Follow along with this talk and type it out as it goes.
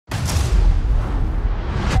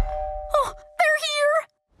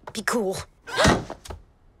Be cool.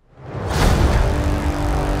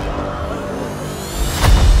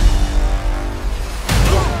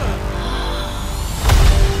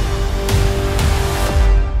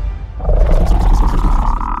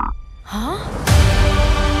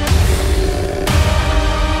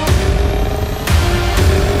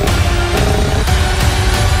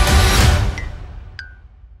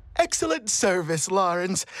 Excellent service,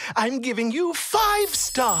 Lawrence. I'm giving you 5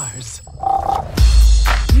 stars.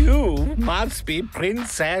 You must be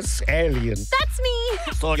Princess Alien. That's me!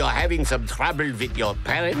 So you're having some trouble with your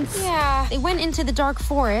parents? Yeah, they went into the dark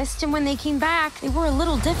forest, and when they came back, they were a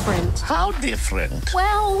little different. How different?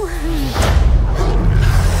 Well...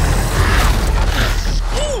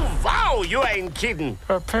 Ooh, wow, you ain't kidding.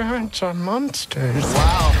 Her parents are monsters.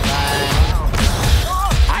 Wow.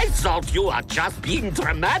 I thought you were just being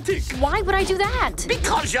dramatic. Why would I do that?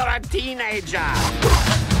 Because you're a teenager.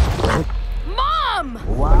 Mom!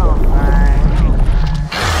 Wow.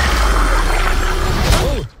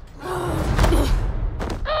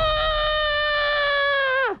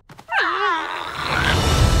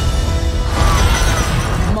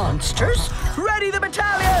 Monsters, ready the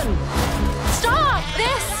battalion! Stop!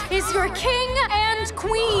 This is your king and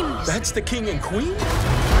queen. That's the king and queen?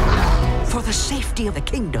 For the safety of the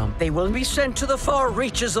kingdom, they will be sent to the far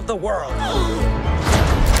reaches of the world.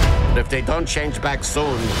 If they don't change back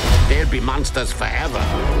soon, they'll be monsters forever.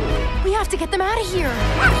 We have to get them out of here.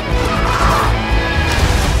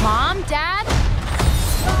 Mom, Dad,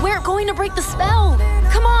 we're going to break the spell.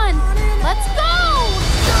 Come on, let's go!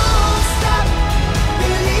 Don't stop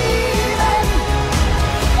believing.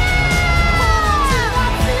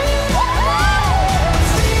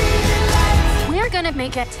 Yeah! We're gonna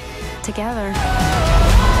make it together.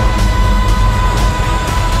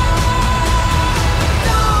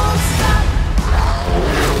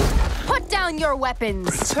 Put down your weapons.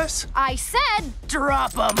 Princess? I said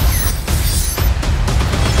drop them.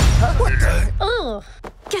 What the? Ugh.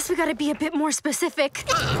 Guess we gotta be a bit more specific.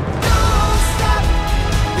 Don't stop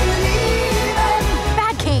believing.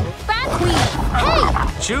 Bad king, bad queen.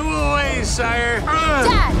 Hey, Chew away, sire.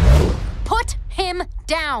 Dad, put him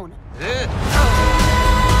down.